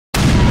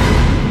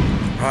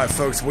Alright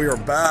folks, we are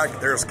back.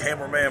 There's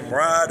cameraman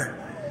Brad,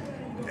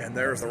 and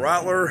there's the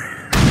Rattler.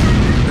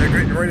 They're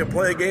getting ready to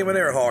play a game of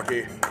air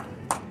hockey.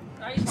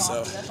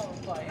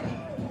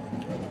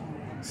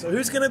 So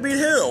who's going to beat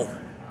who?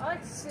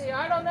 Let's see,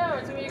 I don't know.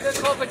 It's going to be a good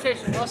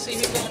competition. We'll see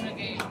who's going to the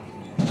game.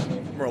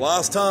 Remember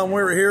last time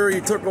we were here,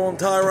 you took on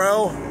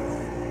Tyrell.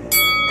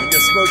 You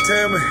just smoked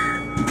him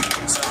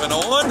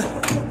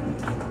 7-1.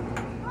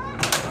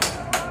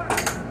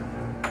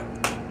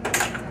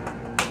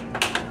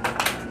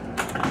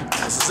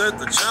 This is it,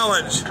 the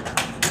challenge.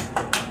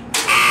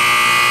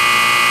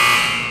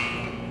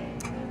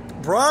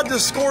 Brad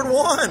just scored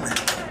 1.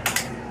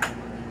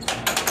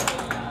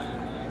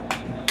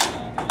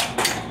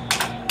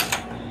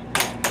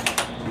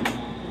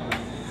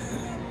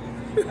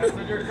 That's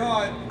what you're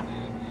caught.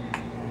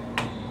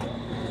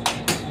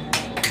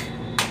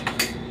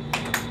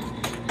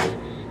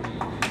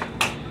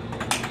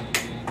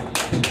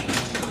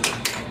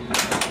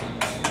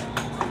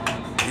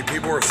 You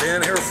people are seeing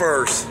it here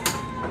first.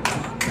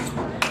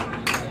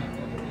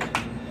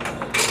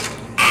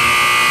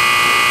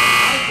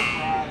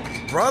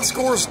 Brad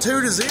scores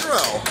 2-0.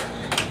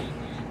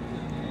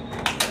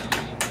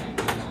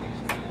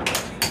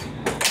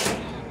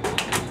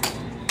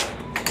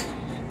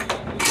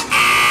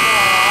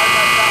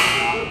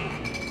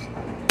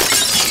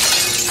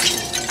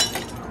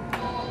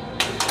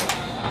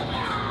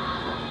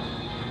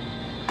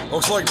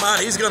 Looks like,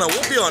 man, he's gonna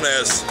whoop you on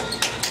this.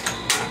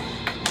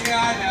 Yeah,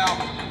 I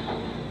know.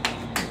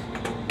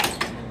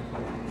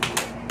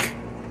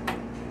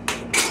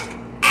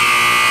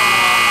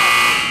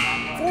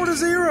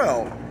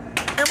 4-0.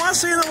 Am I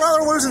seeing the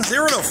Rattler losing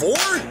 0-4?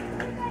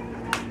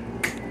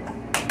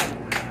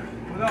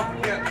 Well, don't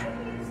forget.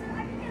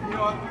 You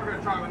know what? We're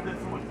gonna try with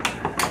this one.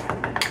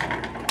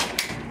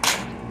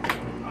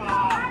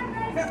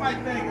 Hit my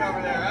thing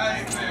over there. That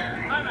ain't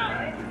fair. I'm out.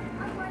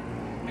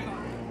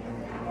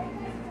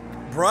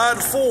 Brad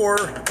 4,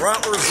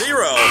 Rattler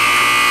 0.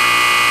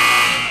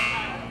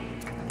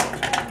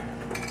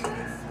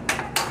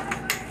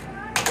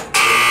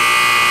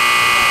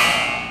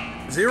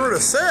 Zero to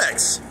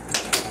 6.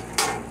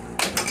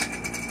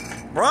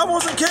 Brad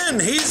wasn't kidding.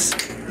 He's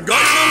got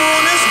your number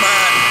on this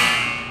man.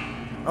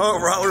 Oh,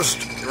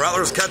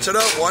 Rattler's catching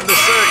up 1 to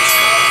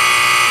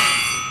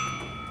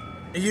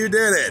 6. You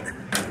did it.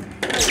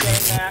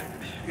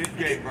 Good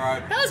game,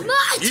 Brad. That was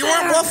my turn. You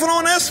weren't bluffing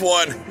on this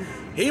one.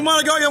 He might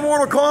have got you in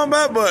Mortal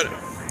Kombat, but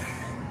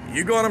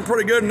you got him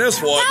pretty good in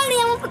this one. Daddy,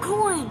 I want the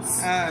coins.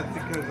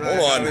 Because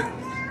Hold on.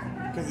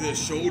 Because of his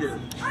shoulder.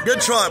 Good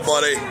try,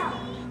 buddy. I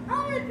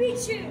want to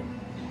beat you.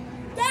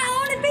 Yeah, I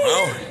want to beat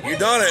Oh, you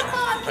done it.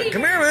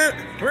 Come here a minute.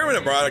 Come here a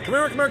minute, Brad. Come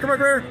here.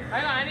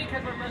 I need to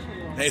catch my first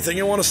one. Anything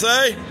you want to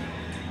say?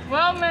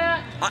 Well,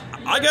 Matt.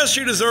 I guess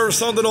you deserve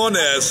something on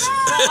this.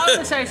 I'm going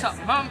to say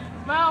something. Well,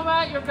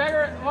 Matt, you're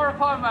better at Mortal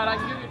Kombat. I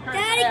can give you credit.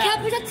 Daddy,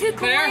 can we get 2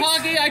 coins? Air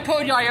hockey, I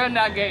told you I owned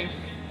that game.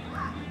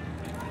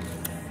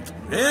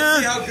 See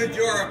Yeah. how good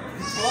you are at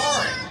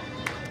guitaring.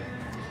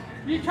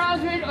 You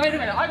challenged me to, wait a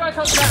minute, I got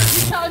something better.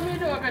 You challenged me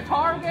to a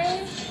guitar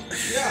game?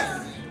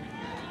 Yes.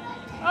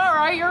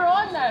 Alright, you're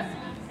on then.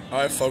 All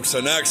right, folks. So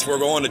next we're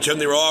going to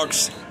Chimney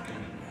Rocks.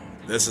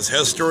 This is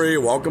history.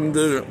 Welcome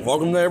to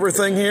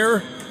everything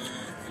here.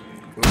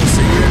 We'll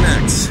see you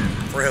next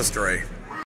for history.